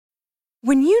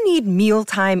When you need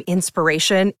mealtime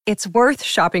inspiration, it's worth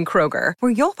shopping Kroger,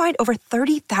 where you'll find over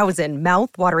 30,000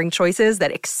 mouth-watering choices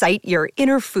that excite your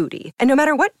inner foodie. And no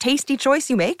matter what tasty choice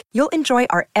you make, you'll enjoy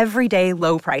our everyday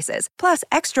low prices, plus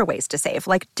extra ways to save,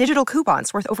 like digital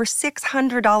coupons worth over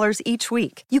 $600 each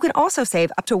week. You can also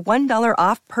save up to $1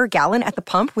 off per gallon at the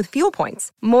pump with fuel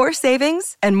points. More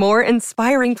savings and more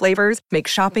inspiring flavors make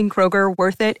shopping Kroger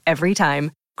worth it every time.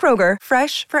 Kroger,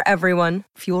 fresh for everyone.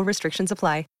 Fuel restrictions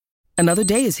apply. Another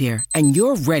day is here, and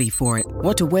you're ready for it.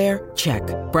 What to wear? Check.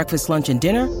 Breakfast, lunch, and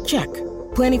dinner? Check.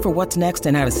 Planning for what's next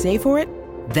and how to save for it?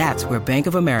 That's where Bank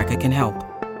of America can help.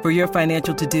 For your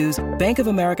financial to-dos, Bank of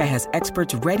America has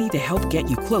experts ready to help get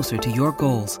you closer to your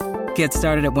goals. Get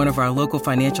started at one of our local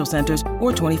financial centers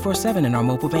or 24/7 in our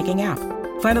mobile banking app.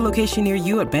 Find a location near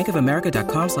you at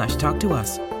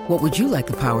bankofamerica.com/talktous. What would you like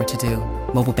the power to do?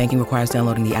 Mobile banking requires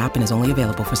downloading the app and is only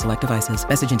available for select devices.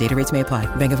 Message and data rates may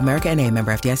apply. Bank of America N.A.,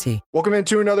 member FDIC. Welcome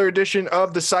into another edition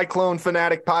of the Cyclone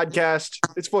Fanatic Podcast.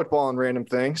 It's football and random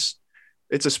things.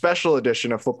 It's a special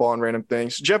edition of football and random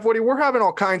things. Jeff Woody, we're having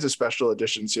all kinds of special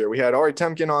editions here. We had Ari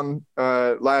Temkin on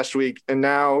last week, and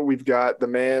now we've got the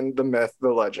man, the myth, the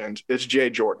legend. It's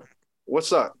Jay Jordan.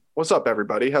 What's up? What's up,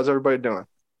 everybody? How's everybody doing?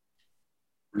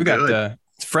 We got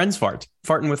friends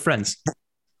farting with friends.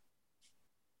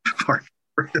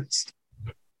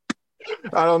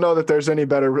 I don't know that there's any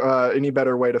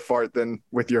better way to fart than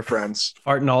with your friends.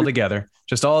 Farting all together.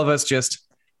 Just all of us just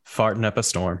farting up a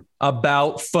storm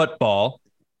about football.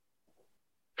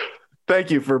 Thank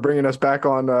you for bringing us back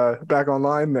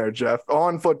online there, Jeff.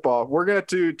 On football, we're going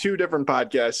to do two different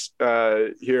podcasts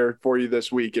here for you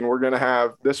this week, and we're going to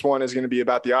have this one is going to be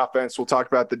about the offense. We'll talk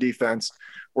about the defense.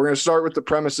 We're going to start with the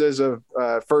premises of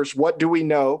first, what do we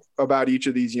know about each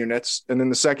of these units? And then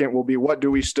the second will be, what do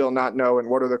we still not know? And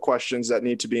what are the questions that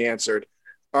need to be answered?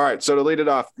 All right. So to lead it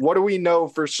off, what do we know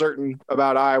for certain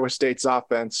about Iowa State's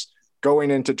offense going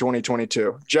into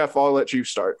 2022? Jeff, I'll let you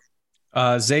start.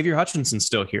 Xavier Hutchinson's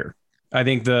still here. I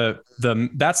think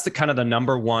that's the kind of the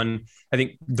number one. I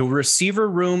think the receiver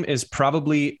room is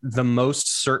probably the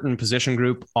most certain position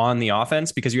group on the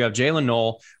offense, because you have Jalen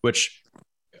Knoll, which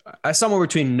somewhere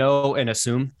between know and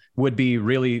assume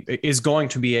is going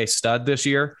to be a stud this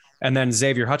year. And then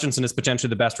Xavier Hutchinson is potentially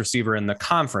the best receiver in the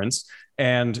conference.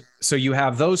 And so you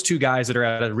have those two guys that are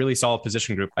at a really solid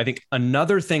position group. I think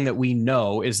another thing that we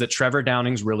know is that Trevor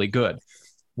Downing's really good.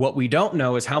 What we don't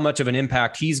know is how much of an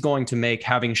impact he's going to make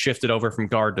having shifted over from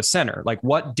guard to center. Like,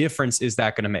 what difference is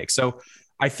that going to make? So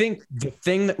I think the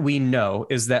thing that we know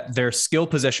is that their skill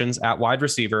positions at wide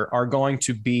receiver are going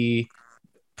to be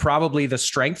probably the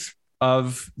strength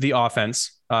of the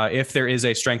offense. If there is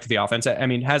a strength of the offense, I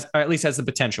mean, at least has the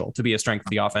potential to be a strength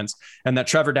of the offense, and that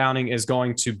Trevor Downing is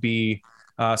going to be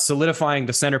solidifying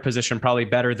the center position probably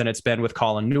better than it's been with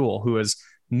Colin Newell, who is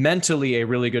mentally a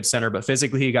really good center, but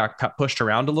physically he got pushed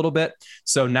around a little bit.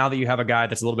 So now that you have a guy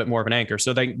that's a little bit more of an anchor,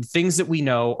 so the things that we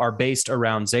know are based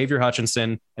around Xavier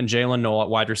Hutchinson and Jalen Knoll at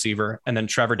wide receiver, and then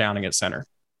Trevor Downing at center.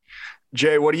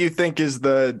 Jay, what do you think is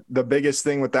the biggest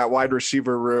thing with that wide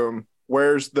receiver room?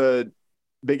 Where's the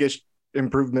biggest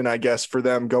improvement, I guess, for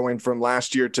them going from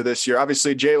last year to this year?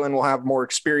 Obviously, Jalen will have more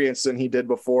experience than he did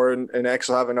before, and X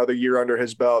will have another year under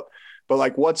his belt. But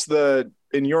like,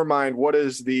 in your mind, what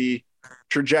is the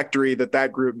trajectory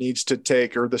that group needs to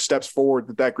take, or the steps forward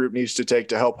that group needs to take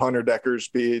to help Hunter Dekkers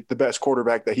be the best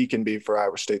quarterback that he can be for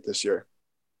Iowa State this year?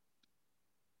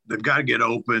 They've got to get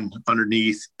open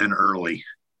underneath and early.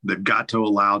 They've got to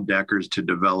allow Dekkers to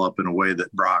develop in a way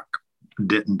that Brock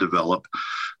didn't develop,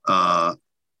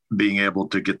 being able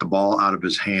to get the ball out of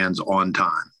his hands on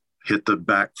time, hit the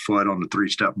back foot on the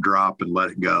 3-step drop and let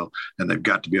it go. And they've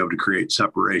got to be able to create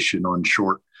separation on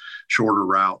shorter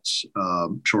routes,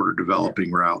 shorter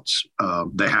developing routes.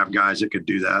 They have guys that could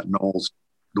do that. Knoll's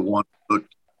the one.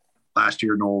 Last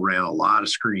year, Knoll ran a lot of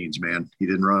screens, man. He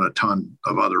didn't run a ton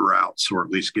of other routes, or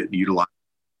at least get utilized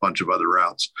a bunch of other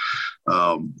routes.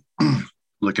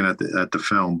 Looking at the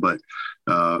film, but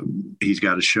he's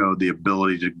got to show the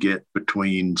ability to get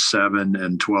between 7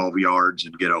 and 12 yards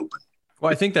and get open.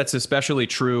 Well, I think that's especially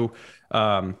true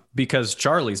because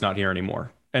Charlie's not here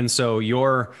anymore. And so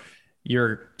your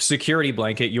security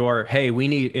blanket,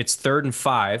 it's 3rd and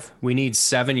 5. We need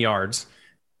 7 yards.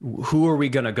 Who are we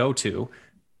going to go to?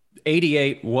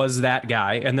 88 was that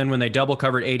guy. And then when they double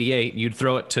covered 88, you'd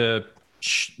throw it to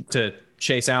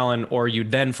Chase Allen, or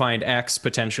you'd then find X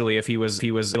potentially if he was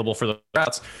available for the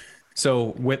routes.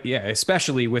 So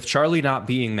especially with Charlie not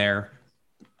being there,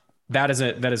 that is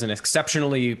an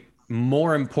exceptionally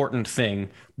more important thing,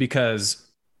 because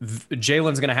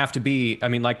Jalen's going to have to be,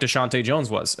 like Deshaunte Jones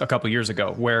was a couple years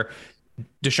ago, where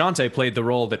Deshante played the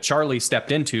role that Charlie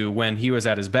stepped into when he was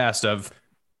at his best of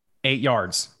 8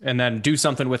 yards and then do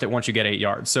something with it once you get 8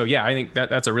 yards. So yeah, I think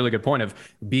that's a really good point of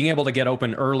being able to get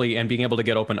open early and being able to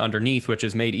get open underneath, which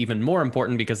is made even more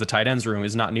important because the tight ends room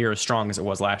is not near as strong as it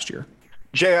was last year.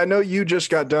 Jay, I know you just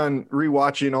got done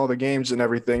rewatching all the games and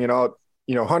everything, and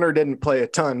Hunter didn't play a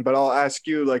ton, but I'll ask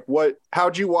you, like,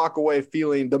 how'd you walk away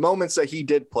feeling the moments that he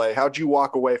did play? How'd you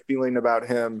walk away feeling about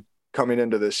him coming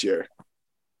into this year?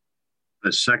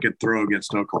 The second throw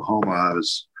against Oklahoma, I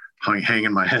was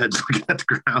hanging my head looking at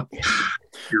the ground.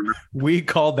 We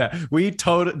called that. We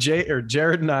told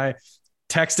Jared and I,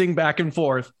 texting back and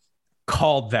forth,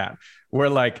 called that. Where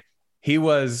like kid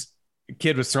was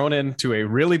thrown into a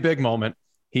really big moment.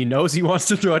 He knows he wants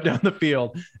to throw it down the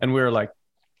field, and we were like,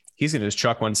 he's going to just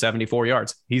chuck 174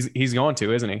 yards. He's going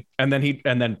to, isn't he? And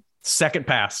then second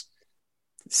pass.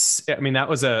 I mean, that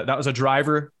was a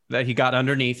driver that he got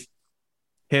underneath,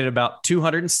 hit about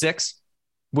 206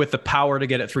 with the power to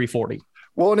get at 340.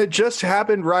 Well, and it just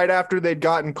happened right after they'd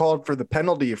gotten called for the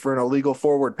penalty for an illegal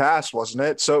forward pass, wasn't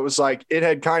it? So it was like it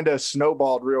had kind of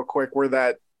snowballed real quick where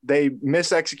that they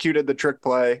misexecuted the trick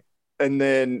play. And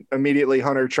then immediately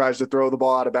Hunter tries to throw the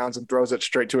ball out of bounds and throws it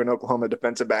straight to an Oklahoma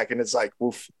defensive back. And it's like,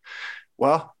 oof,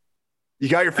 well, you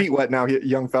got your feet wet now,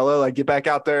 young fella. Like, get back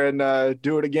out there and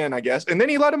do it again, I guess. And then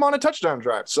he led him on a touchdown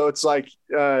drive. So it's like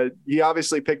he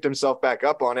obviously picked himself back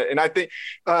up on it. And I think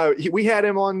we had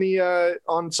him on the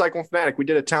on Cyclone Fanatic. We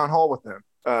did a town hall with him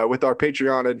with our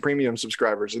Patreon and premium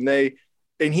subscribers.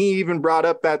 And he even brought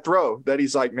up that throw that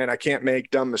he's like, man, I can't make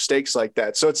dumb mistakes like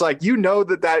that. So it's like,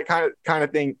 that kind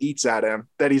of thing eats at him,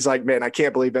 that he's like, man, I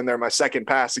can't believe in there. My second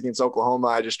pass against Oklahoma,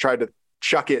 I just tried to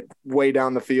chuck it way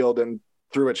down the field and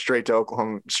threw it straight to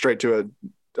Oklahoma, straight to a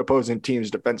opposing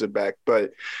team's defensive back.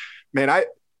 But man,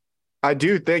 I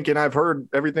do think, and I've heard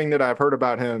everything that I've heard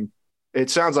about him, it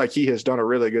sounds like he has done a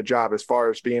really good job as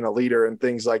far as being a leader and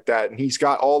things like that. And he's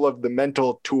got all of the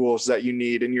mental tools that you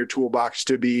need in your toolbox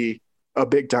to be a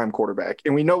big time quarterback.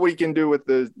 And we know what he can do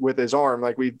with his arm.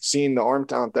 Like, we've seen the arm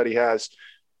talent that he has.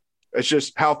 It's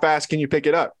just how fast can you pick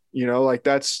it up? Like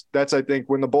that's, I think,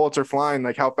 when the bullets are flying,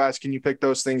 like how fast can you pick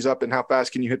those things up and how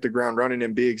fast can you hit the ground running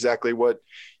and be exactly what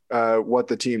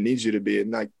the team needs you to be.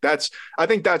 And like, I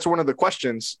think that's one of the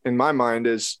questions in my mind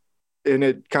is, and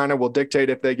it kind of will dictate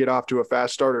if they get off to a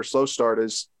fast start or slow start,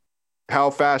 is how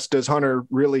fast does Hunter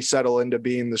really settle into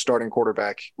being the starting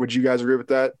quarterback? Would you guys agree with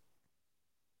that?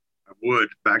 I would.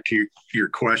 Back to your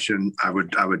question, I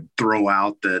would throw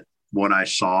out that what I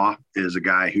saw is a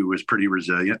guy who was pretty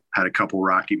resilient, had a couple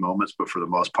rocky moments, but for the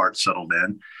most part settled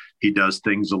in. He does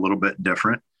things a little bit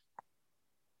different.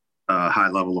 High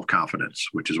level of confidence,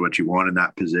 which is what you want in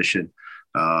that position.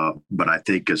 But I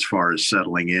think as far as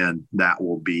settling in, that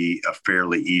will be a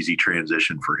fairly easy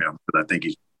transition for him. But I think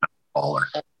he's a baller.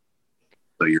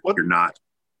 So you're not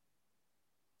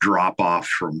drop off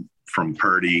from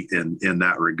Purdy in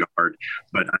that regard.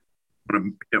 But I want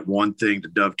to get one thing to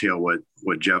dovetail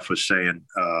what Jeff was saying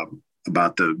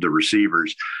about the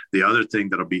receivers. The other thing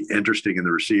that'll be interesting in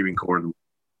the receiving corps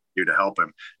to help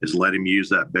him is let him use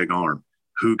that big arm.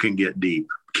 Who can get deep?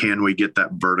 Can we get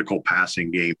that vertical passing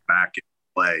game back in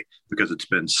play? Because it's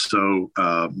been so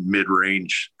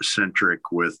mid-range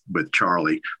centric with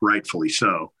Charlie, rightfully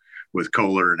so, with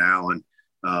Kohler and Allen.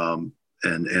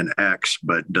 And X,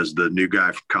 but does the new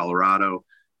guy from Colorado,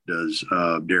 does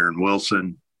Darren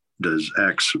Wilson, does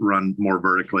X run more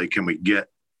vertically? Can we get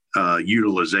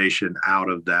utilization out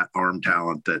of that arm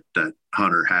talent that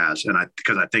Hunter has? And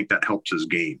because I think that helps his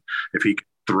game. If he can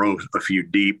throw a few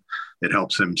deep, it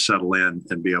helps him settle in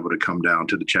and be able to come down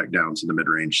to the check downs and the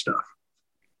mid-range stuff.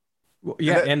 Well,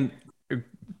 yeah. And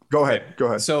go ahead.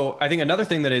 So I think another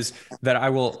thing that I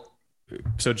will,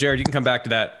 so Jared, you can come back to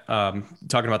that,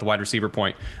 talking about the wide receiver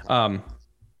point.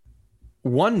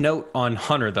 One note on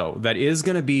Hunter, though, that is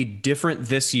going to be different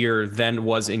this year than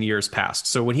was in years past.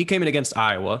 So when he came in against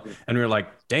Iowa and we were like,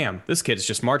 damn, this kid is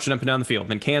just marching up and down the field.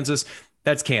 Then Kansas,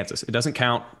 that's Kansas. It doesn't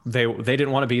count. They didn't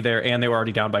want to be there, and they were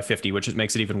already down by 50, which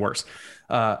makes it even worse.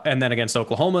 And then against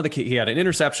Oklahoma, he had an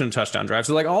interception, a touchdown drive.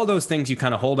 So like all those things you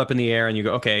kind of hold up in the air and you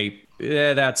go, okay,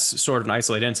 that's sort of an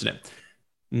isolated incident.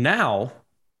 Now,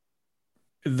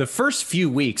 the first few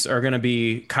weeks are going to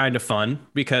be kind of fun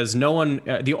because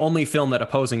the only film that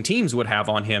opposing teams would have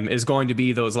on him is going to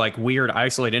be those like weird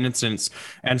isolated incidents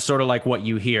and sort of like what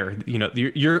you hear.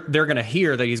 They're going to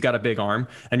hear that he's got a big arm,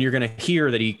 and you're going to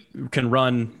hear that he can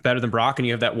run better than Brock, and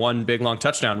you have that one big long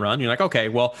touchdown run. You're like, okay,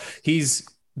 well,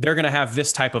 they're going to have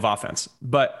this type of offense.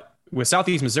 But with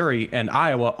Southeast Missouri and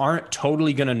Iowa aren't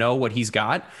totally going to know what he's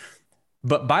got.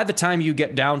 But by the time you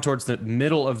get down towards the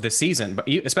middle of the season, but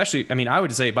especially, I mean, I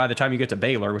would say by the time you get to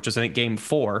Baylor, which is I think game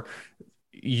 4,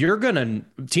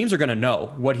 teams are gonna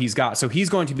know what he's got. So he's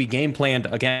going to be game planned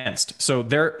against. So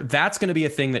that's going to be a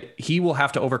thing that he will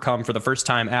have to overcome for the first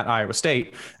time at Iowa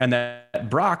State, and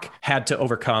that Brock had to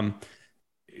overcome,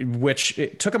 which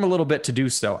it took him a little bit to do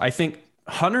so. I think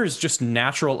Hunter's just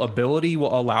natural ability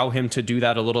will allow him to do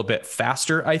that a little bit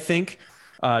faster, I think,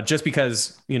 just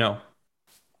because,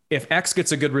 if X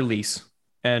gets a good release,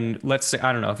 and let's say,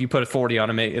 I don't know, if you put a 40 on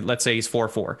him, let's say he's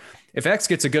 4-4. If X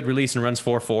gets a good release and runs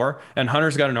 4-4 and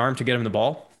Hunter's got an arm to get him the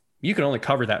ball, you can only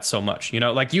cover that so much.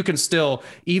 Like you can still,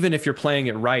 even if you're playing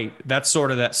it right, that's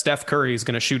sort of that Steph Curry is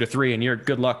going to shoot a 3 and you're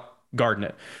good luck guarding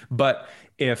it. But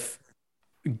if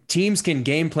teams can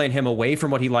game plan him away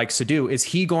from what he likes to do, is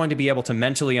he going to be able to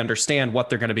mentally understand what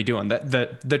they're going to be doing?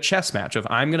 The chess match of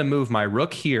I'm going to move my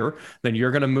rook here, then you're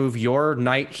going to move your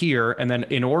knight here. And then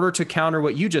in order to counter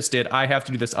what you just did, I have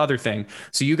to do this other thing.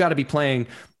 So you got to be playing,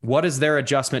 what is their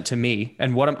adjustment to me?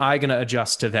 And what am I going to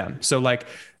adjust to them? So like,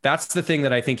 that's the thing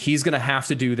that I think he's going to have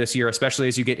to do this year, especially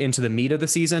as you get into the meat of the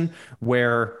season,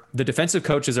 where the defensive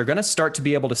coaches are going to start to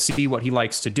be able to see what he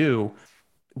likes to do,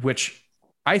 which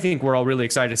I think we're all really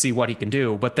excited to see what he can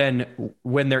do. But then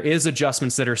when there is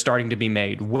adjustments that are starting to be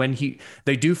made, when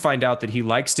they do find out that he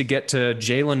likes to get to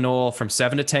Jalen Noel from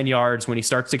 7 to 10 yards when he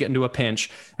starts to get into a pinch,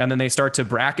 and then they start to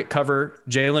bracket cover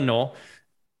Jalen Noel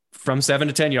from 7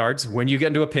 to 10 yards when you get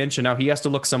into a pinch, and now he has to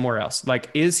look somewhere else.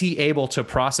 Like, is he able to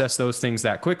process those things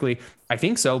that quickly? I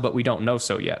think so, but we don't know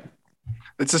so yet.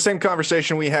 It's the same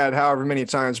conversation we had however many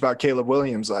times about Caleb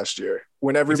Williams last year,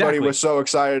 when everybody was so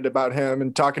excited about him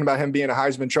and talking about him being a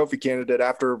Heisman Trophy candidate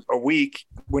after a week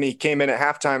when he came in at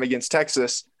halftime against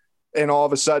Texas. And all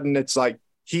of a sudden it's like,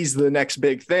 he's the next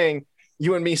big thing.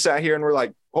 You and me sat here and we're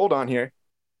like, hold on here.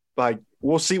 Like,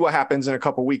 we'll see what happens in a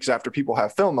couple of weeks after people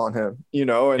have film on him, and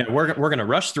we're going to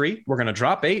rush 3, we're going to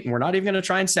drop 8, and we're not even going to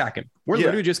try and sack him. We're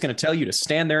literally just going to tell you to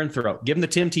stand there and throw, give him the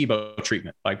Tim Tebow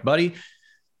treatment. Like, buddy,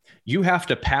 you have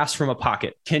to pass from a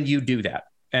pocket. Can you do that?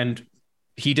 And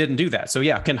he didn't do that. So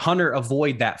yeah, can Hunter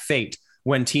avoid that fate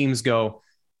when teams go,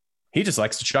 he just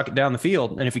likes to chuck it down the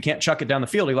field. And if he can't chuck it down the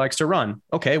field, he likes to run.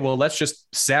 Okay, well, let's just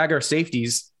sag our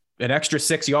safeties an extra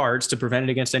 6 yards to prevent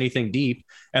it against anything deep,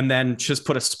 and then just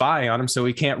put a spy on him so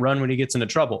he can't run when he gets into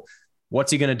trouble.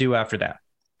 What's he going to do after that?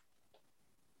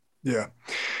 Yeah.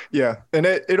 Yeah. And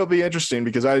it'll be interesting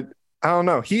because I don't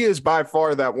know. He is by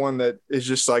far that one that is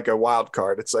just like a wild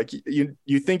card. It's like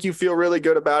you think you feel really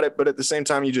good about it, but at the same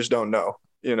time, you just don't know,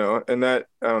 and that,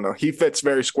 I don't know. He fits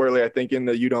very squarely, I think, in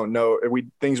the you don't know,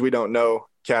 things we don't know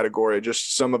category,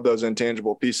 just some of those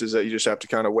intangible pieces that you just have to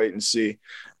kind of wait and see.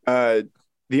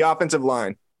 The offensive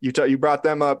line, you brought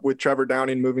them up with Trevor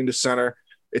Downing moving to center.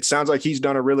 It sounds like he's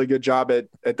done a really good job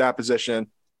at that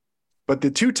position. But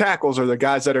the 2 tackles are the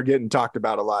guys that are getting talked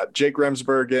about a lot. Jake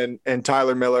Remsburg and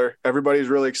Tyler Miller. Everybody's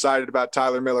really excited about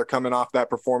Tyler Miller coming off that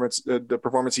performance, the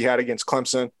performance he had against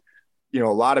Clemson. A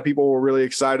lot of people were really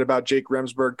excited about Jake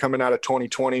Remsburg coming out of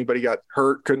 2020, but he got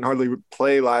hurt, couldn't hardly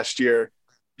play last year.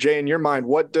 Jay, in your mind,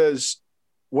 what is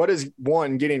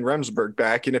one getting Remsburg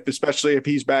back? And especially if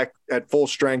he's back at full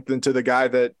strength into the guy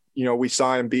that, we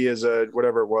saw him be as a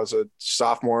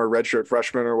sophomore, redshirt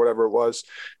freshman or whatever it was,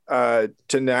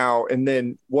 to now. And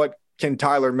then what can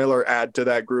Tyler Miller add to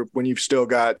that group when you've still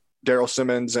got Daryl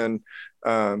Simmons and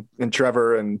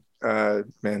Trevor and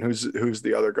who's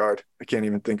the other guard? I can't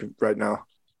even think of right now.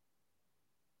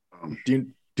 Do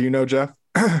you know, Jeff?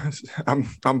 I'm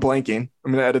blanking.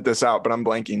 I'm going to edit this out, but I'm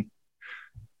blanking.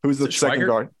 Who's the second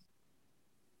guard?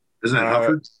 Isn't it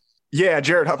Hufford? Yeah,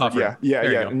 Jared Hufford. Yeah.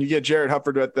 You And you get Jared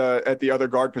Hufford at the other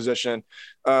guard position.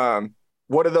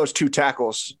 What are those 2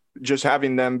 tackles? Just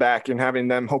having them back and having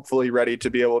them hopefully ready to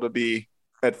be able to be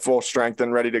at full strength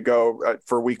and ready to go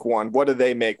for week 1. What do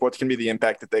they make? What can be the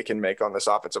impact that they can make on this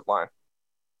offensive line?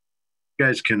 You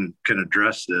guys can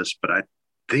address this, but I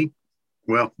think,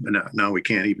 well, no, we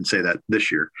can't even say that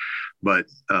this year. But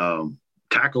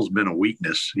tackle's been a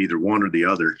weakness, either one or the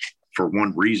other, for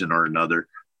one reason or another.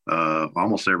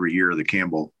 Almost every year of the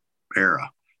Campbell era,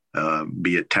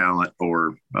 be it talent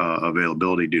or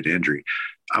availability due to injury.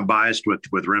 I'm biased with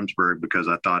Remsburg because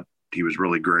I thought he was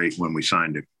really great when we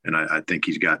signed him, and I think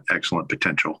he's got excellent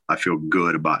potential. I feel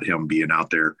good about him being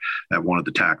out there at one of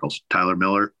the tackles. Tyler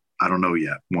Miller, I don't know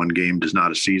yet. One game does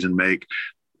not a season make.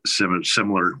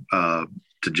 Similar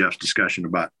to Jeff's discussion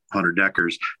about Hunter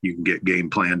Dekkers, you can get game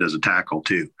planned as a tackle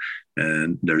too.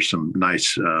 And there's some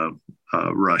nice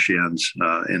rush ends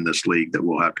in this league that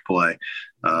we'll have to play.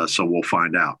 So we'll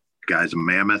find out. Guy's a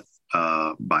mammoth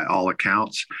by all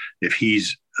accounts. If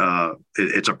he's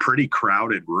it's a pretty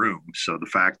crowded room. So the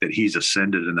fact that he's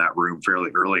ascended in that room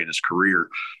fairly early in his career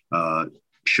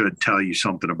should tell you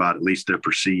something about at least their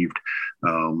perceived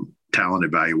talent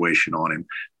evaluation on him.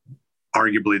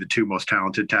 Arguably the two most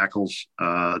talented tackles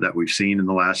that we've seen in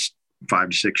the last 5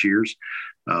 to 6 years.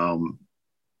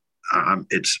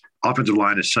 It's offensive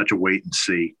line is such a wait and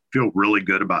see. Feel really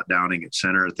good about Downing at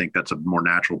center. I think that's a more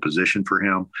natural position for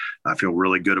him. I feel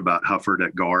really good about Hufford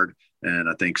at guard, and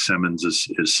I think Simmons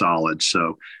is solid.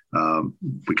 So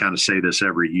we kind of say this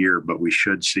every year, but we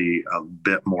should see a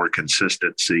bit more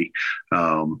consistency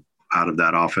out of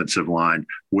that offensive line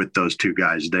with those two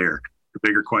guys there. The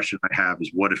bigger question I have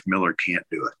is, what if Miller can't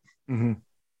do it? Mm-hmm.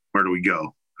 Where do we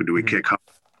go? Who do we kick up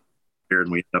here, and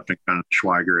we end up in kind of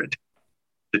Schweiger at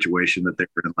situation that they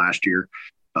were in last year,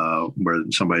 where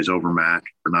somebody's overmatched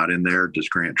or not in there? Does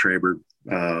Grant Traber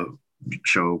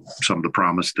show some of the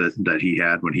promise that he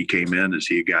had when he came in? Is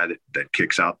he a guy that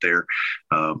kicks out there?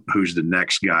 Who's the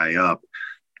next guy up?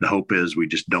 The hope is we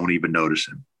just don't even notice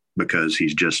him because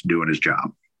he's just doing his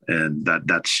job. And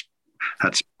that's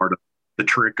part of the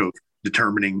trick of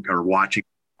determining or watching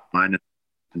line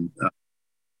and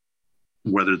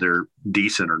whether they're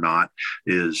decent or not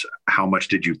is how much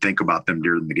did you think about them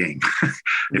during the game?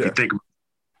 If you think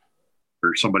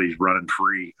or somebody's running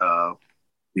free,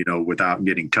 without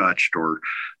getting touched or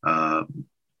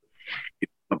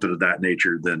something of that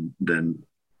nature, then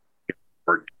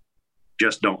or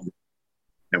just don't.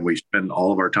 And we spend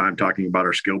all of our time talking about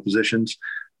our skill positions,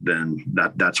 then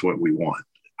that's what we want.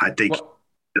 I think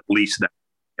at least that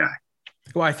guy.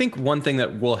 Well, I think one thing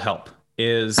that will help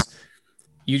is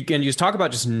you can just talk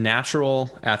about just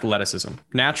natural athleticism,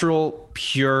 natural,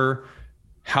 pure.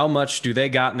 How much do they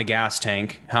got in the gas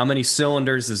tank? How many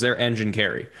cylinders does their engine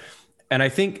carry? And I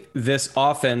think this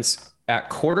offense at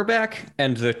quarterback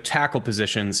and the tackle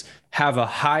positions have a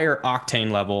higher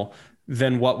octane level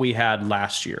than what we had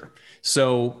last year.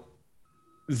 So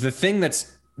the thing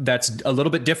that's a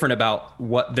little bit different about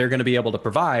what they're going to be able to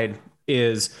provide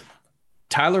is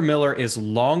Tyler Miller is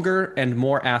longer and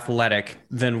more athletic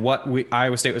than what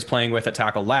Iowa State was playing with at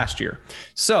tackle last year.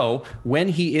 So when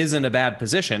he is in a bad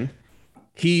position,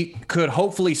 he could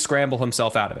hopefully scramble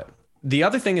himself out of it. The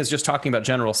other thing is just talking about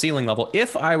general ceiling level.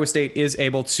 If Iowa State is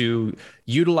able to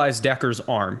utilize Decker's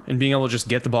arm and being able to just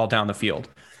get the ball down the field,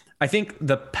 I think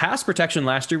the pass protection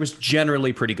last year was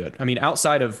generally pretty good. I mean,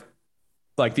 outside of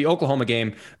like the Oklahoma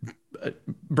game,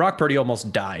 Brock Purdy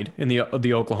almost died in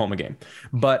the Oklahoma game.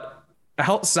 But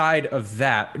outside of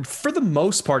that, for the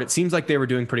most part, it seems like they were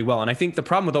doing pretty well. And I think the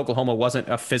problem with Oklahoma wasn't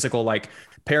a physical, like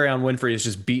Perrion Winfrey is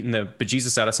just beating the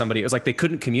bejesus out of somebody. It was like they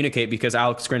couldn't communicate because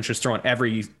Alex Grinch was throwing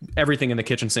everything in the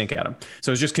kitchen sink at him.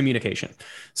 So it was just communication.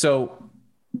 So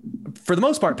for the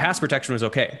most part, pass protection was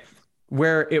okay.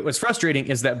 Where it was frustrating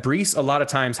is that Brees a lot of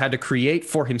times had to create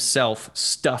for himself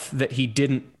stuff that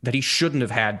he shouldn't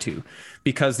have had to,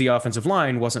 because the offensive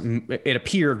line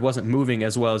wasn't moving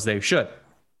as well as they should.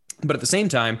 But at the same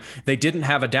time, they didn't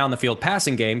have a down the field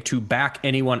passing game to back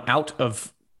anyone out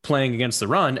of playing against the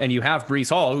run. And you have Breece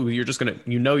Hall, who you're just going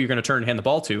to, you're going to turn and hand the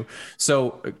ball to.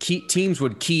 So teams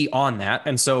would key on that.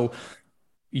 And so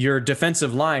your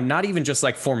defensive line, not even just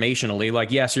like formationally,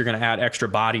 like, yes, you're going to add extra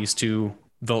bodies to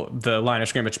the line of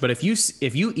scrimmage. But if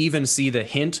you even see the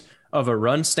hint of a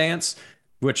run stance,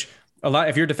 which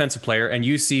if you're a defensive player and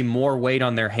you see more weight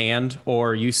on their hand,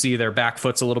 or you see their back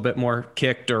foot's a little bit more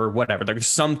kicked or whatever, there's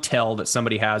some tell that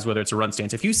somebody has, whether it's a run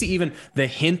stance. If you see even the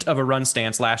hint of a run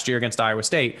stance last year against Iowa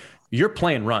State, you're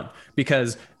playing run,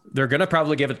 because they're going to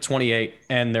probably give it 28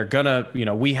 and they're going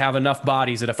to, we have enough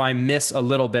bodies that if I miss a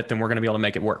little bit, then we're going to be able to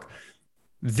make it work.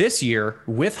 This year,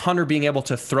 with Hunter being able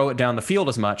to throw it down the field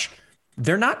as much,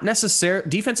 they're not necessarily,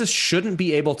 defenses shouldn't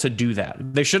be able to do that.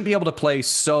 They shouldn't be able to play,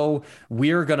 so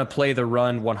we're going to play the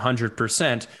run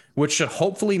 100%, which should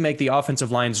hopefully make the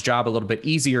offensive line's job a little bit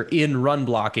easier in run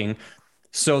blocking,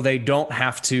 so they don't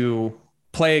have to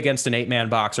play against an 8-man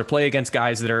box or play against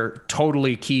guys that are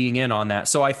totally keying in on that.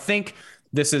 So I think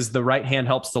this is the right hand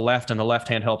helps the left and the left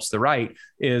hand helps the right,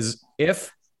 is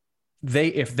if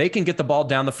they can get the ball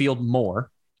down the field more,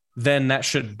 then that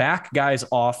should back guys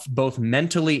off, both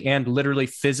mentally and literally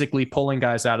physically pulling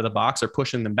guys out of the box or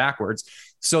pushing them backwards.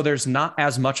 So there's not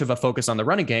as much of a focus on the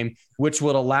running game, which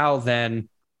would allow then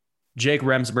Jake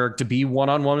Remsburg to be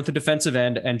one-on-one with the defensive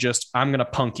end and just, I'm going to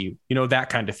punk you, that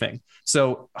kind of thing.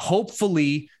 So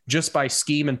hopefully just by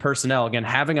scheme and personnel, again,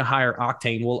 having a higher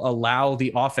octane will allow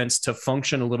the offense to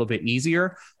function a little bit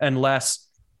easier, unless,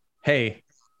 hey,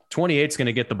 28's going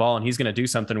to get the ball and he's going to do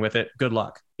something with it. Good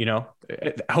luck.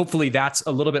 Hopefully that's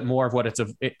a little bit more of what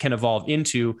it can evolve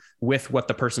into with what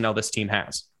the personnel this team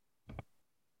has.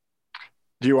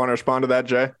 Do you want to respond to that,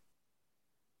 Jay?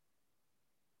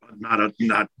 Not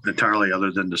entirely,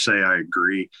 other than to say I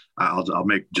agree. I'll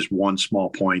make just one small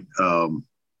point.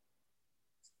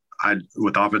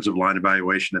 With offensive line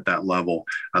evaluation at that level,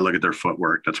 I look at their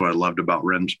footwork. That's what I loved about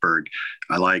Remsburg.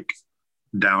 I like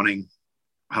Downing,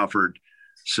 Hufford,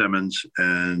 Simmons,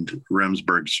 and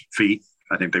Remsburg's feet.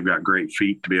 I think they've got great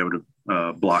feet to be able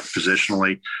to block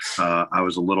positionally. I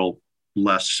was a little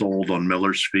less sold on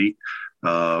Miller's feet,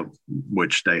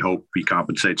 which they hope he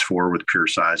compensates for with pure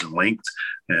size and length.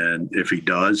 And if he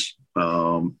does,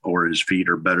 or his feet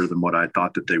are better than what I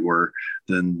thought that they were,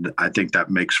 then I think that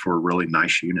makes for a really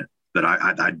nice unit that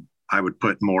I would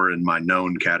put more in my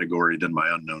known category than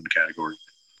my unknown category.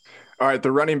 All right,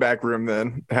 the running back room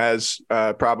then has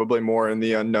probably more in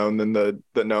the unknown than the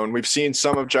known. We've seen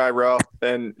some of Jirel,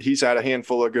 and he's had a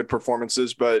handful of good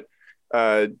performances, but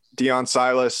Deion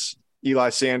Silas, Eli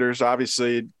Sanders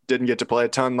obviously didn't get to play a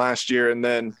ton last year, and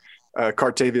then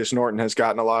Cartavius Norton has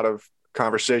gotten a lot of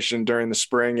conversation during the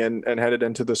spring and headed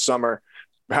into the summer.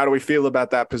 How do we feel about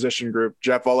that position group?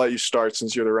 Jeff, I'll let you start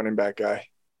since you're the running back guy.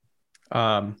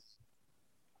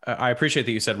 I appreciate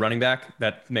that you said running back,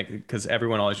 because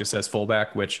everyone always just says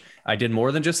fullback, which I did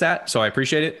more than just that. So I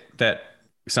appreciate it that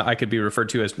I could be referred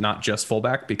to as not just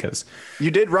fullback, because you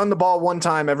did run the ball one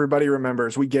time. Everybody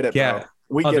remembers. We get it. Yeah. Bro.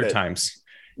 We other get it. times.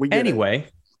 We get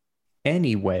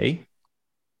Anyway,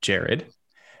 Jared,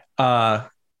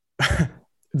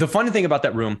 the funny thing about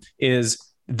that room is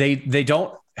they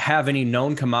don't have any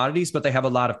known commodities, but they have a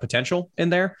lot of potential in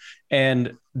there.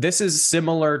 And this is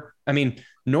similar. I mean,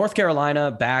 North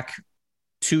Carolina back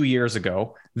 2 years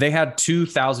ago, they had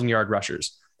 2,000-yard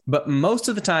rushers, but most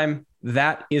of the time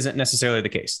that isn't necessarily the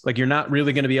case. Like, you're not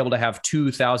really going to be able to have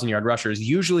 2,000-yard rushers.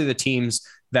 Usually the teams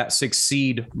that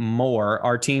succeed more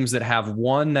are teams that have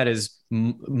one that is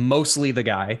mostly the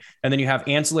guy, and then you have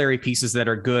ancillary pieces that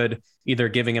are good, either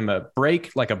giving him a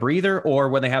break, like a breather, or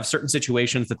when they have certain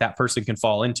situations that person can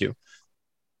fall into.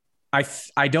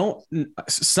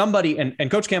 Somebody, and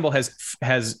Coach Campbell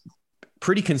has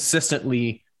pretty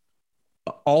consistently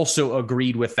also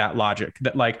agreed with that logic,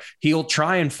 that like he'll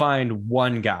try and find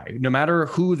one guy, no matter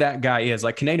who that guy is.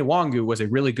 Like Kene Nwangwu was a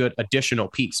really good additional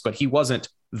piece, but he wasn't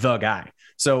the guy.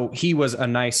 So he was a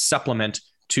nice supplement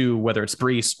to whether it's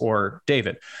Breece or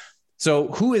David. So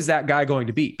who is that guy going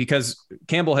to be? Because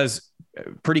Campbell has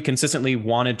pretty consistently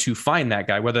wanted to find that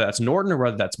guy, whether that's Norton or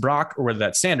whether that's Brock or whether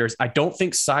that's Sanders. I don't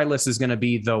think Silas is going to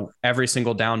be the every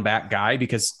single down back guy,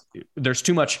 because there's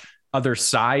too much other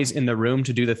size in the room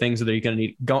to do the things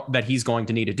that he's going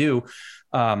to need to do.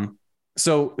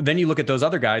 So then you look at those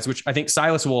other guys, which I think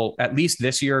Silas will, at least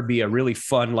this year, be a really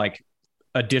fun, like,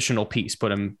 additional piece.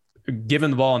 Give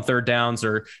him the ball on third downs,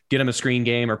 or get him a screen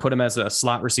game, or put him as a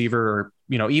slot receiver,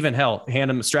 or, even hand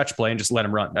him a stretch play and just let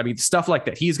him run. I mean, stuff like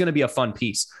that. He's going to be a fun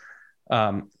piece.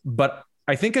 But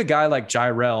I think a guy like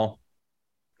Jirel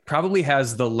probably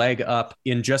has the leg up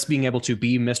in just being able to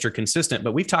be Mr. Consistent.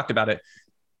 But we've talked about it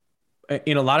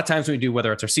in a lot of times when we do,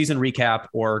 whether it's our season recap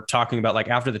or talking about like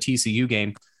after the TCU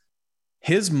game,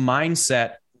 his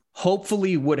mindset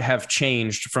hopefully would have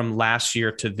changed from last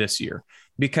year to this year,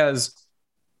 because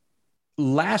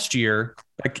last year,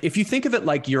 like, if you think of it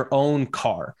like your own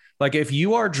car, like if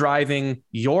you are driving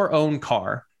your own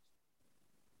car,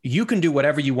 you can do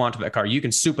whatever you want to that car. You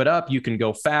can soup it up. You can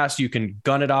go fast. You can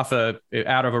gun it out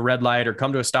of a red light, or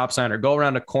come to a stop sign, or go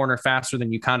around a corner faster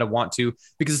than you kind of want to,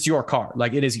 because it's your car.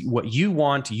 Like, it is what you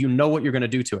want. You know what you're going to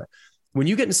do to it. When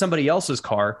you get in somebody else's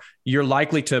car, you're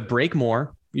likely to brake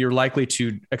more. You're likely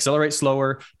to accelerate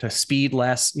slower, to speed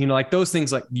less, like those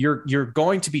things. Like, you're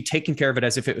going to be taking care of it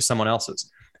as if it was someone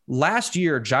else's. Last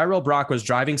year, Jirel Brock was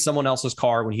driving someone else's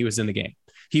car when he was in the game.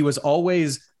 He was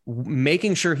always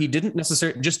making sure he didn't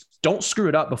necessarily just don't screw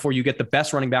it up before you get the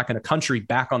best running back in the country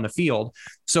back on the field.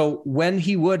 So when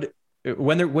he would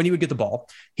get the ball,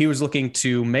 he was looking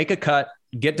to make a cut,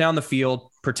 get down the field,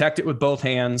 protect it with both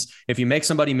hands. If you make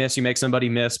somebody miss, you make somebody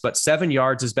miss, but 7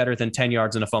 yards is better than 10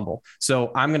 yards in a fumble.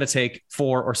 So I'm going to take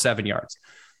 4 or 7 yards.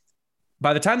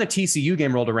 By the time the TCU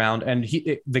game rolled around and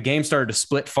the game started to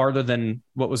split farther than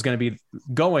what was going to be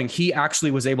going, he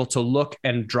actually was able to look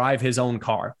and drive his own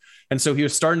car. And so he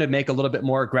was starting to make a little bit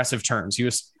more aggressive turns.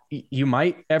 You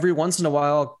might every once in a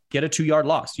while get a 2-yard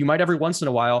loss. You might every once in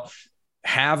a while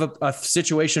have a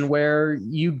situation where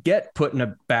you get put in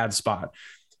a bad spot,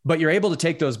 but you're able to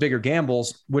take those bigger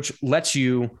gambles, which lets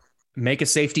you make a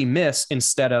safety miss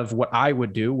instead of what I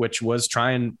would do, which was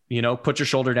try and, put your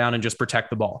shoulder down and just protect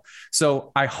the ball.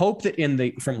 So I hope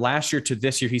that from last year to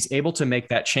this year, he's able to make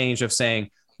that change of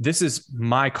saying, this is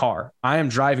my car. I am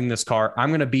driving this car. I'm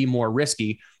going to be more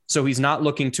risky So he's not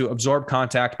looking to absorb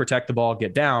contact, protect the ball,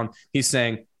 get down. He's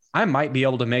saying, I might be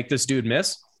able to make this dude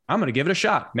miss. I'm going to give it a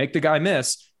shot, make the guy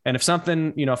miss. And if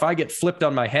something, if I get flipped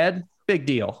on my head, big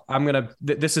deal.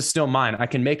 This is still mine. I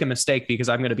can make a mistake because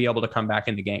I'm going to be able to come back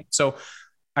in the game. So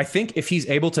I think if he's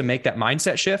able to make that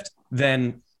mindset shift,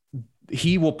 then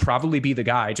he will probably be the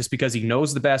guy just because he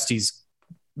knows the best. He's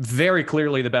very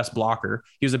clearly the best blocker.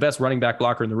 He was the best running back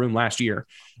blocker in the room last year.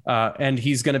 And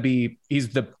he's probably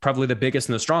the biggest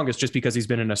and the strongest just because he's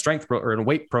been in a strength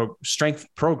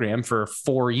program for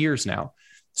 4 years now.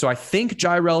 So I think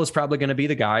Jirehl is probably going to be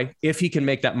the guy if he can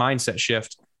make that mindset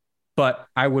shift. But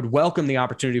I would welcome the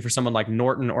opportunity for someone like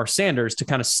Norton or Sanders to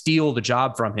kind of steal the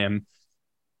job from him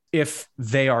if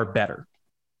they are better.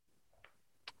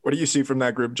 What do you see from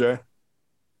that group, Jay?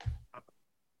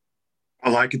 I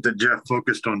like it that Jeff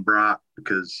focused on Brock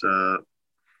because, and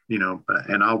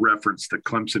I'll reference the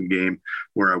Clemson game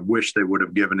where I wish they would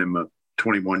have given him a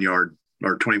 21-yard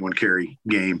or 21 carry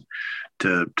game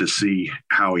to see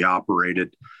how he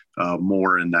operated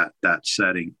more in that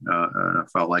setting. And I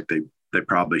felt like they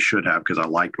probably should have, because I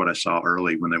liked what I saw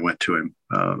early when they went to him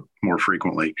more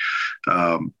frequently.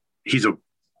 He's a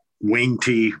wing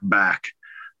T back.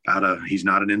 He's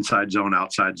not an inside zone,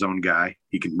 outside zone guy.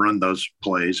 He can run those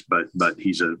plays, but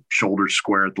he's a shoulder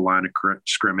square at the line of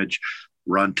scrimmage,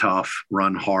 run tough,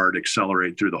 run hard,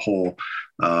 accelerate through the hole,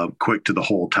 quick to the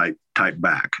hole type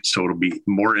back. So it'll be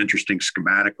more interesting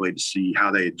schematically to see how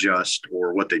they adjust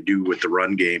or what they do with the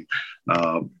run game.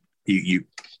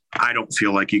 I don't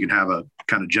feel like you can have a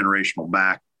kind of generational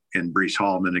back in Breece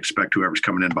Hall and then expect whoever's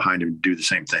coming in behind him to do the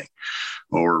same thing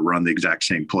or run the exact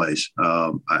same plays.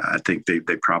 I think they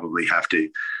probably have to.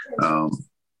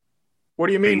 What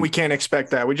do you mean we can't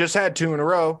expect that? We just had 2 in a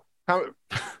row.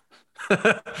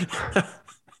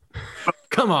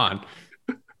 Come on.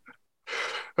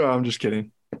 Oh, I'm just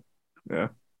kidding. Yeah.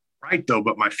 Right, though.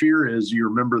 But my fear is you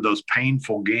remember those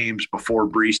painful games before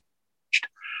Breece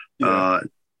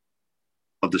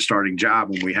of the starting job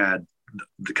when we had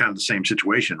the kind of the same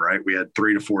situation, right? We had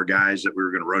 3 to 4 guys that we were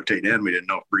going to rotate in. We didn't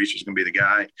know if Breece was going to be the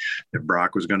guy, if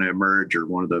Brock was going to emerge or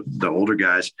one of the older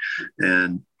guys.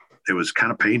 And it was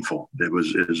kind of painful. It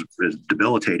was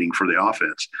debilitating for the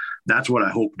offense. That's what I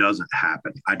hope doesn't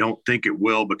happen. I don't think it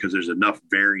will because there's enough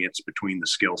variance between the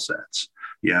skill sets.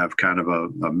 You have kind of a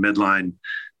midline,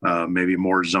 maybe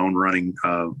more zone running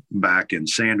back in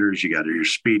Sanders. You got your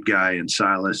speed guy in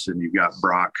Silas, and you've got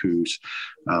Brock, who's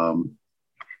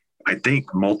I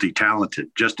think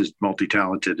multi-talented, just as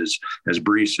multi-talented as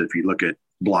Breece if you look at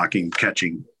blocking,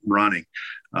 catching, running.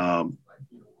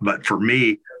 But for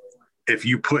me, if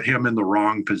you put him in the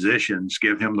wrong positions,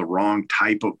 give him the wrong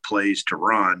type of plays to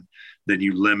run, then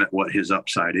you limit what his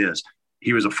upside is.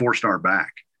 He was a 4-star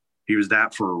back. He was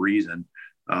that for a reason.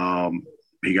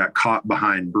 He got caught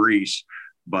behind Breece,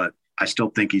 but I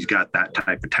still think he's got that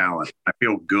type of talent. I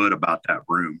feel good about that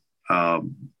room.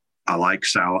 I like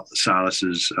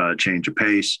Silas's change of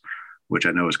pace, which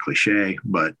I know is cliche,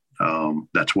 but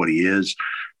that's what he is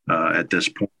at this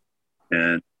point.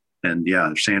 And yeah,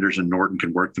 if Sanders and Norton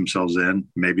can work themselves in,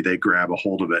 maybe they grab a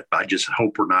hold of it. I just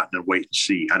hope we're not in a wait and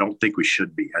see. I don't think we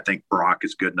should be. I think Brock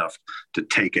is good enough to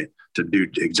take it, to do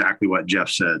exactly what Jeff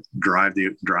said, drive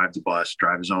the bus,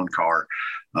 drive his own car,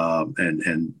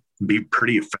 and be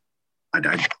pretty effective.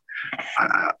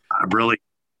 I'm really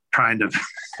trying to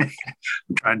I'm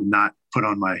trying to not put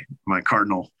on my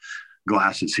Cardinal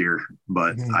glasses here,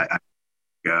 but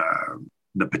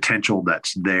the potential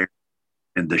that's there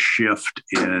and the shift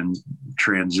in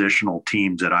transitional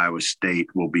teams at Iowa State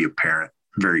will be apparent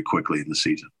very quickly in the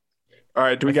season. All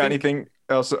right. Do we got anything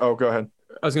else? Oh, go ahead.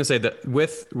 I was going to say that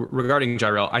regarding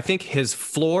Jirehl, I think his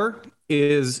floor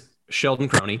is Sheldon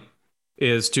Croney,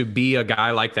 is to be a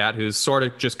guy like that who's sort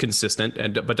of just consistent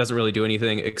but doesn't really do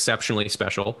anything exceptionally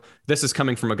special. This is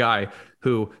coming from a guy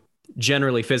who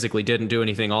generally physically didn't do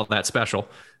anything all that special.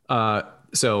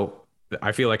 So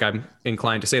I feel like I'm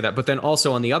inclined to say that. But then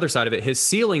also on the other side of it, his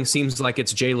ceiling seems like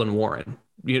it's Jaylen Warren,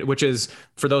 which is,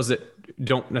 for those that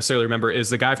don't necessarily remember, is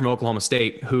the guy from Oklahoma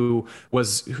State who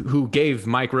gave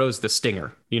Mike Rose the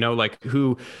stinger,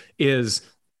 who is,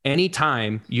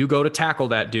 anytime you go to tackle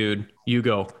that dude, you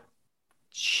go,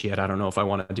 shit, I don't know if I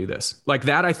want to do this. Like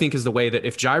that, I think, is the way that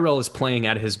if Jirehl is playing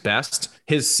at his best,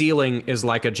 his ceiling is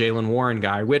like a Jaylen Warren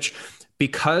guy, which,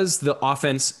 because the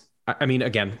offense, I mean,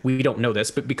 again, we don't know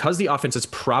this, but because the offense is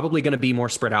probably going to be more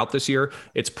spread out this year,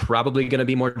 it's probably going to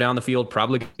be more down the field,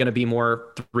 probably going to be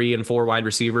more 3 and 4 wide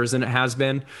receivers than it has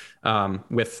been,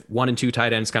 with 1 and 2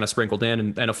 tight ends kind of sprinkled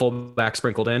in and a fullback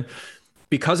sprinkled in.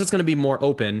 Because it's going to be more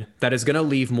open, that is going to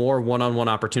leave more one-on-one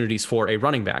opportunities for a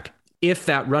running back. if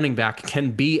that running back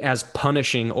can be as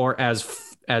punishing or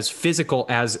as physical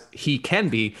as he can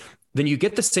be, then you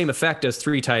get the same effect as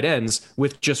 3 tight ends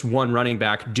with just one running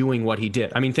back doing what he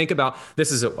did. I mean, think about,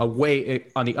 this is a way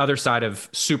on the other side of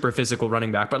super physical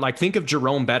running back, but like think of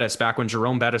Jerome Bettis back when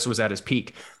Jerome Bettis was at his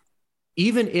peak.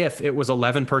 Even if it was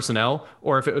 11 personnel,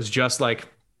 or if it was just like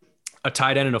a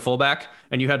tight end and a fullback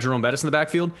and you had Jerome Bettis in the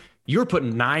backfield, you're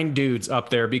putting 9 dudes up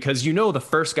there because you know the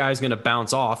first guy is going to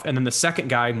bounce off, and then the second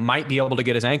guy might be able to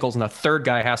get his ankles, and the third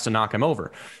guy has to knock him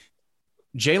over.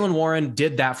 Jaylen Warren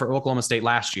did that for Oklahoma State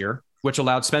last year, which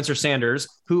allowed Spencer Sanders,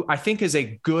 who I think is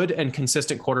a good and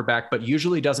consistent quarterback, but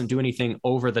usually doesn't do anything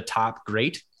over the top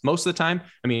great most of the time.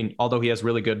 I mean, although he has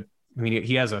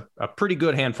he has a pretty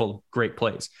good handful of great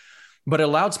plays, but it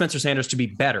allowed Spencer Sanders to be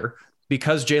better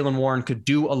because Jaylen Warren could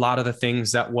do a lot of the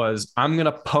things that was, I'm going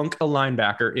to punk a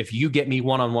linebacker if you get me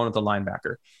one-on-one with the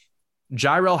linebacker.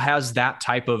 Jirehl has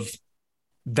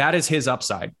that is his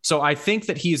upside. So I think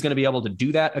that he's going to be able to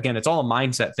do that. Again, it's all a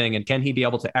mindset thing. And can he be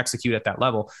able to execute at that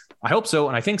level? I hope so.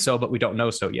 And I think so, but we don't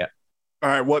know so yet. All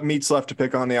right. What meat's left to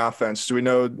pick on the offense? Do we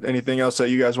know anything else that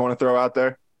you guys want to throw out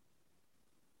there?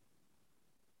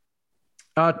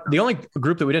 The only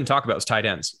group that we didn't talk about was tight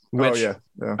ends, which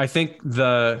I think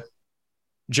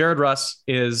Jared Russ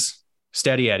is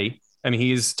steady Eddie. I mean,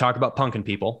 he's talked about punking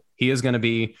people. He is going to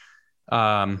be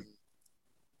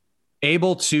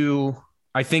able to,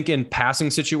 I think, in passing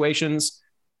situations,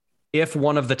 if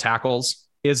one of the tackles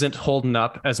isn't holding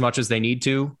up as much as they need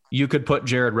to, you could put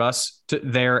Jared Russ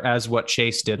there as what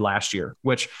Chase did last year,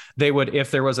 which they would, if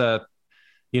there was the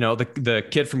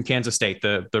kid from Kansas State,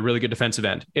 the really good defensive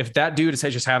end, if that dude is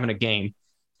just having a game,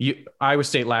 Iowa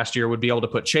State last year would be able to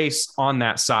put Chase on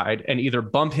that side and either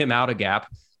bump him out a gap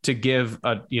to give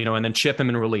and then chip him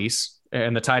and release.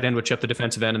 And the tight end would chip the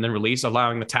defensive end and then release,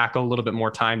 allowing the tackle a little bit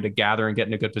more time to gather and get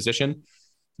in a good position.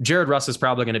 Jared Russ is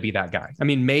probably going to be that guy. I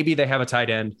mean, maybe they have a tight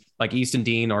end like Easton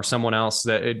Dean or someone else,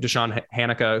 that Deshaun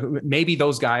Hanukkah, maybe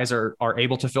those guys are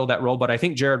able to fill that role. But I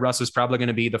think Jared Russ is probably going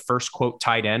to be the first quote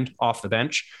tight end off the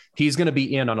bench. He's going to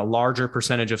be in on a larger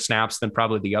percentage of snaps than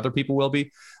probably the other people will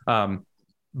be.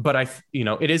 But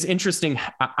it is interesting.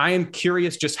 I am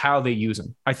curious just how they use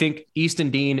him. I think Easton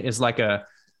Dean is like a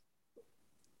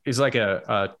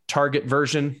target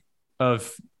version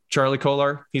of Charlie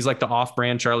Kolar. He's like the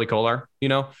off-brand Charlie Kolar,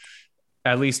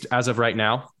 at least as of right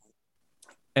now.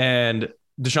 And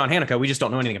Deshaun Hanukkah, we just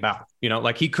don't know anything about,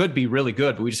 like he could be really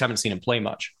good, but we just haven't seen him play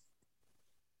much.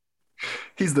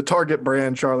 He's the target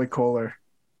brand Charlie Kolar.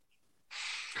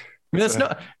 I mean,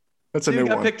 that's a new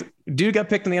one. Dude got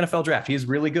picked in the NFL draft. He's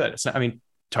really good.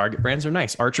 Target brands are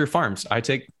nice. Archer Farms. I'll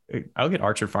get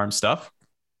Archer Farms stuff.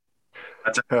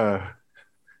 That's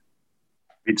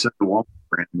it's the Walmart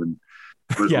brand.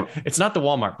 It's not the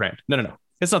Walmart brand. No.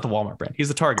 It's not the Walmart brand. He's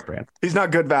the Target brand. He's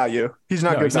not good value. He's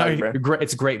not good value.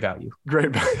 It's great value.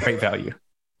 Great value.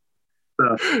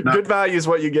 Good value is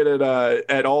what you get at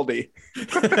Aldi.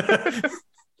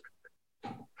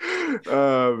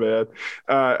 Oh man.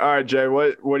 All right, Jay.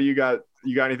 What do you got?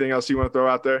 You got anything else you want to throw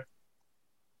out there?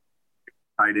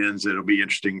 Tight ends, it'll be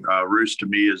interesting. Roos to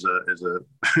me is a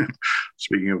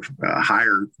speaking of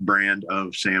higher brand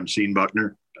of Sam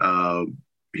Steenbuckner.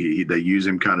 They use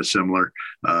him kind of similar.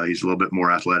 He's a little bit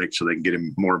more athletic, so they can get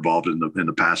him more involved in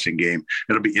the passing game.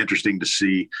 It'll be interesting to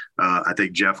see. I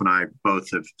think Jeff and I both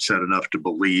have said enough to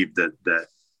believe that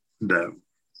the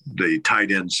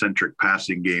tight end centric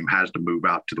passing game has to move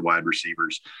out to the wide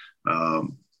receivers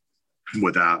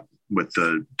with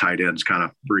the tight ends kind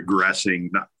of regressing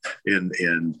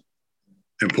in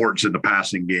importance in the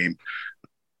passing game.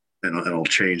 And it'll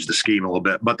change the scheme a little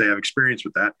bit, but they have experience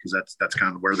with that because that's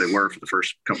kind of where they were for the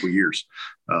first couple of years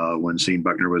when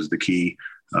Steenbuckner was the key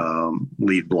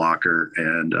lead blocker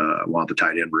and while the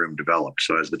tight end room developed.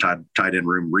 So as the tight end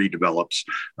room redevelops,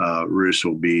 Roos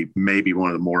will be maybe one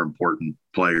of the more important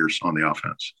players on the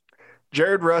offense.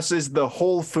 Jared Russ is the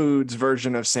Whole Foods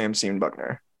version of Sam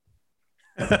Steenbuckner.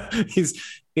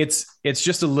 It's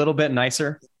just a little bit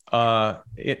nicer. The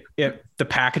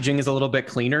packaging is a little bit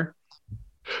cleaner.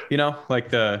 Like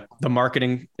the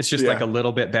marketing, it's just like a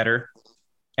little bit better.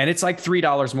 And it's like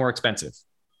 $3 more expensive.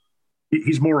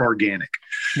 He's more organic.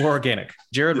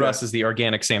 Jared Russ is the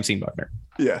organic Sam Steenbuckner.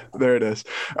 Yeah, there it is.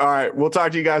 All right. We'll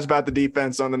talk to you guys about the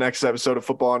defense on the next episode of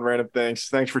Football and Random Things.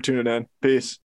 Thanks for tuning in. Peace.